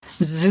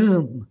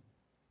Zoom,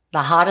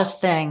 the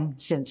hottest thing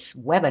since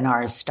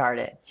webinars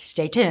started.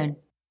 Stay tuned.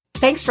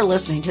 Thanks for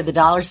listening to the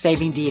Dollar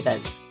Saving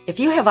Divas. If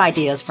you have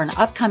ideas for an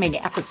upcoming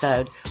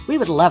episode, we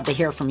would love to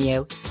hear from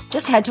you.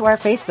 Just head to our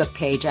Facebook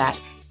page at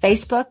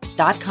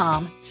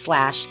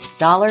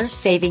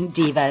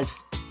facebook.com/dollarsavingdivas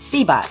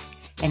CBUS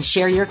and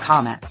share your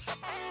comments.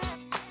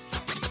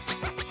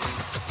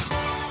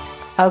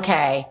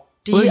 Okay.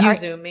 Will you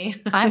Zoom me?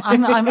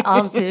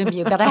 I'll Zoom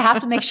you, but I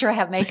have to make sure I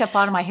have makeup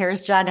on, my hair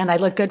is done, and I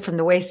look good from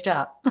the waist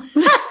up.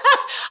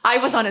 I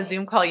was on a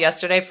Zoom call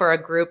yesterday for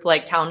a group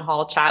town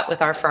hall chat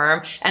with our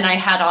firm, and I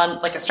had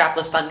on a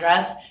strapless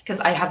sundress because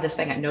I have this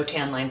thing at no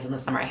tan lines in the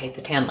summer. I hate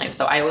the tan lines,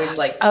 so I always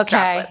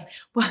strapless.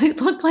 Well,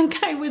 it looked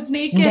like I was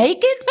naked.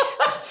 Naked?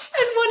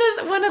 And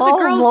one of the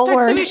girls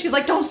texted me. She's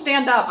like, "Don't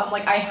stand up." I'm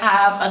like, "I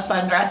have a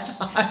sundress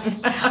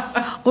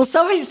on." Well,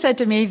 somebody said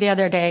to me the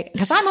other day,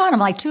 because I'm on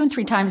them 2 and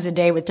 3 times a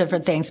day with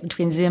different things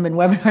between Zoom and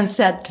webinars,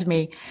 said to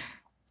me,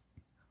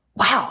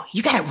 "Wow,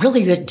 you got a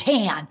really good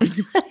tan."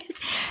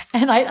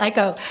 And I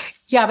go,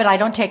 "Yeah, but I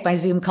don't take my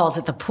Zoom calls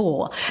at the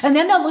pool." And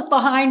then they'll look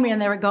behind me and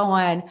they were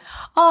going,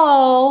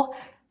 "Oh,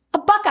 a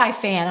Buckeye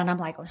fan." And I'm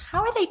like,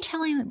 how are they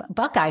telling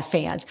Buckeye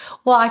fans?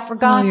 Well, I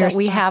forgot that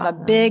we have a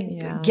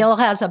big, Gil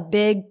has a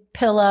big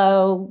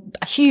pillow,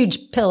 a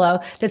huge pillow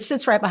that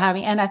sits right behind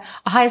me and a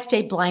Ohio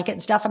State blanket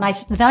and stuff. And I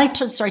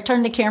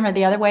turn the camera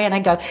the other way and I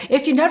go,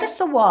 if you notice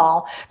the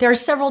wall, there are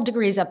several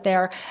degrees up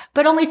there,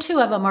 but only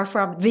 2 of them are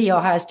from the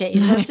Ohio State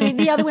University.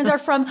 The other ones are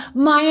from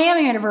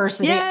Miami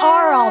University,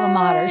 our alma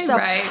mater. So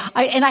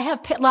I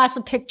have lots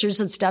of pictures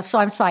and stuff. So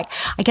I'm just like,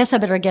 I guess I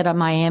better get a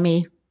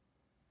Miami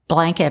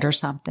blanket or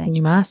something.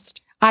 You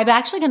must. I'm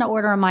actually going to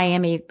order a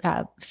Miami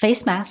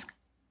face mask.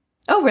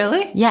 Oh,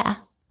 really? Yeah.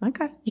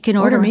 Okay. You can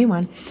order me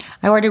one.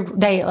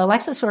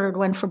 Alexis ordered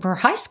one from her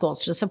high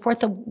schools to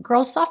support the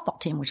girls softball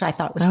team, which I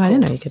thought was cool. I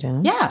didn't know you could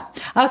do that. Yeah.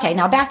 Okay.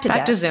 Now back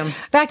to Zoom.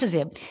 Back to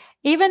Zoom.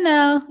 Even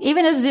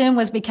as Zoom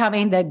was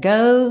becoming the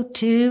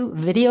go-to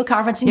video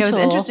conferencing tool. It was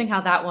interesting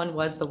how that one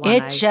was the one.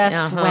 It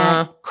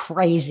went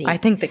crazy. I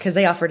think because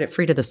they offered it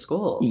free to the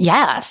schools.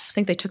 Yes. I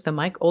think they took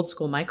the old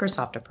school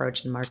Microsoft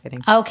approach in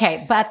marketing.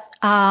 Okay. But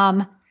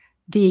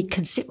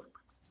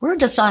we're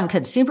just on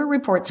Consumer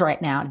Reports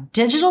right now.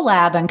 Digital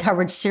Lab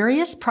uncovered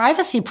serious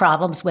privacy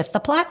problems with the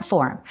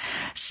platform.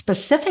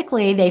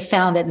 Specifically, they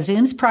found that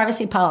Zoom's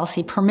privacy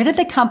policy permitted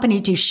the company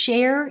to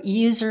share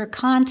user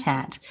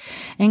content,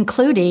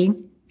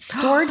 including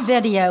stored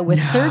video with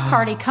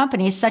third-party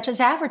companies such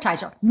as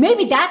advertisers.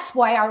 Maybe that's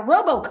why our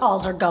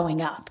robocalls are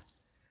going up.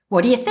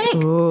 What do you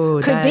think? Ooh,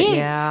 Could be.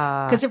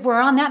 Yeah. Because if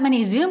we're on that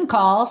many Zoom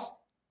calls,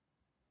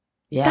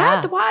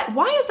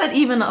 why is that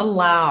even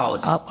allowed?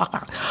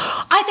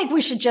 I think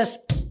we should just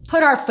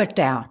put our foot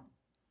down.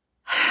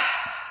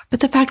 But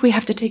the fact we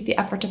have to take the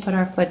effort to put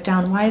our foot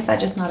down, why is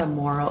that just not a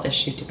moral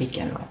issue to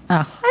begin with?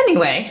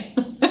 Anyway,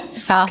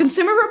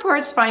 Consumer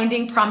Reports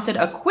finding prompted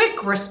a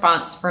quick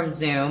response from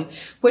Zoom,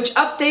 which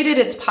updated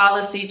its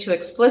policy to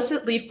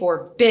explicitly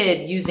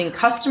forbid using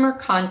customer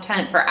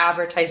content for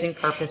advertising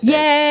purposes.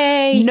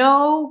 Yay!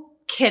 No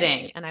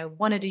kidding. And I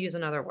wanted to use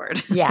another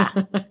word. Yeah.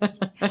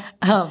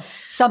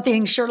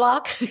 Something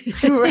Sherlock?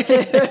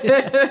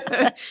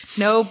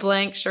 No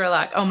blank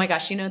Sherlock. Oh my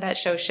gosh. You know that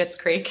show Schitt's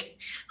Creek?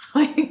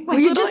 Well,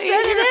 you just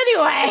said it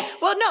anyway.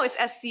 Well, no, it's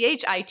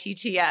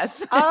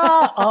SCHITTS.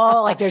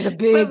 Like there's a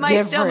big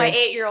difference. My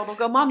 8-year-old will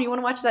go, "Mom, you want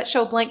to watch that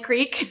show Blank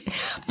Creek?"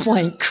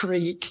 Blank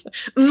Creek.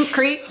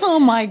 Creek. Oh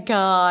my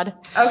God.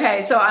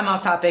 Okay. So I'm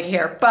off topic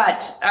here,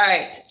 but all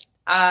right.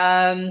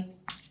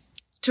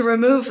 To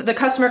remove the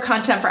customer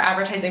content for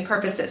advertising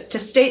purposes, to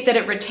state that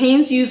it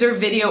retains user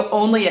video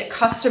only at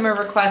customer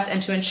request,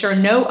 and to ensure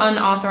no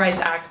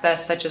unauthorized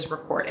access such as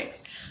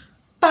recordings.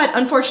 But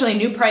unfortunately,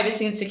 new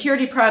privacy and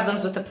security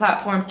problems with the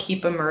platform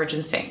keep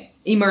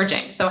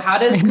emerging. So how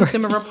does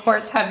Consumer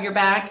Reports have your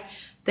back?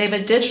 They have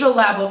a digital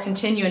lab will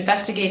continue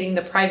investigating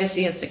the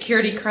privacy and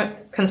security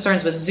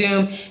concerns with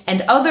Zoom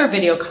and other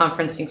video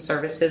conferencing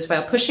services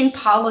while pushing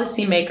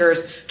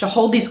policymakers to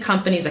hold these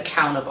companies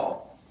accountable.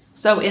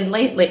 So in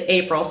late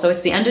April, so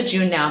it's the end of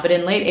June now, but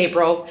in late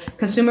April,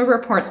 Consumer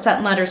Reports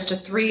sent letters to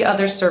 3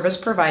 other service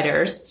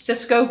providers,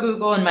 Cisco,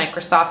 Google, and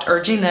Microsoft,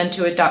 urging them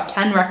to adopt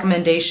 10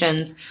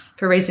 recommendations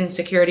for raising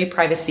security,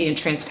 privacy, and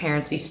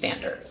transparency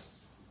standards.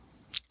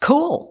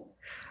 Cool.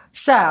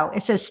 So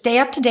it says, stay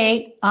up to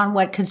date on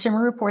what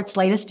Consumer Reports'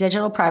 latest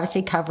digital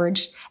privacy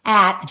coverage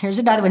at, and here's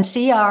another one,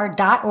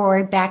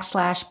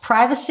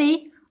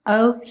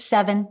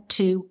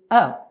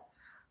 cr.org/privacy0720.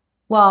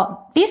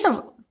 Well,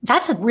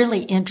 that's a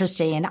really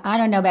interesting, and I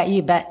don't know about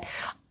you, but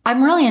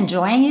I'm really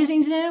enjoying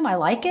using Zoom. I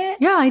like it.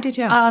 Yeah, I do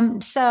too.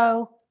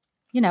 So,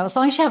 as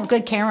long as you have a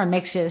good camera, it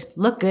makes you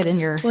look good in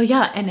your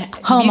and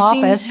home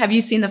office. Have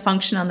you seen the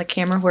function on the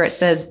camera where it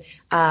says,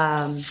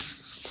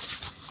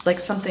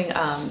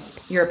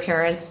 your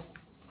appearance?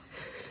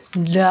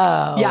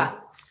 No. Yeah.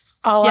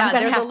 Oh, yeah.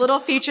 There's a little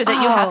feature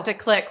that you have to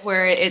click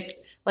where it's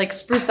like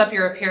spruce up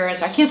your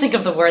appearance. I can't think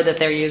of the word that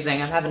they're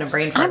using. I'm having a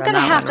brain fart on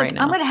that one right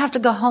now. I'm going to have to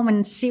go home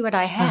and see what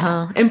I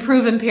have.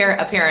 Improve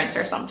appearance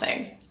or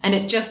something. And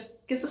it just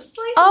gives a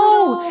slight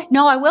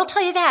no, I will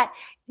tell you that.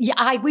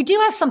 Yeah, we do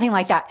have something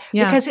like that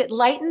because it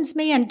lightens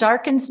me and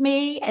darkens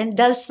me and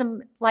does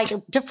some like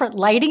different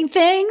lighting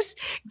things.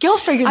 Gil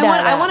figured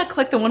that out. I want to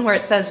click the one where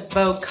it says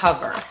Vogue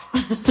cover.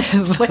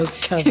 Vogue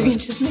cover. You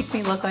just make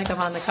me look like I'm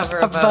on the cover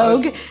of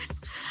Vogue.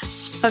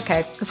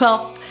 Okay.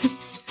 Well,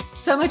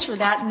 so much for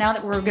that. Now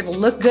that we're going to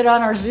look good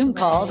on our Zoom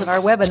calls and our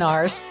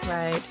webinars.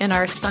 Right. And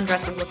our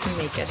sundresses looking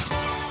naked.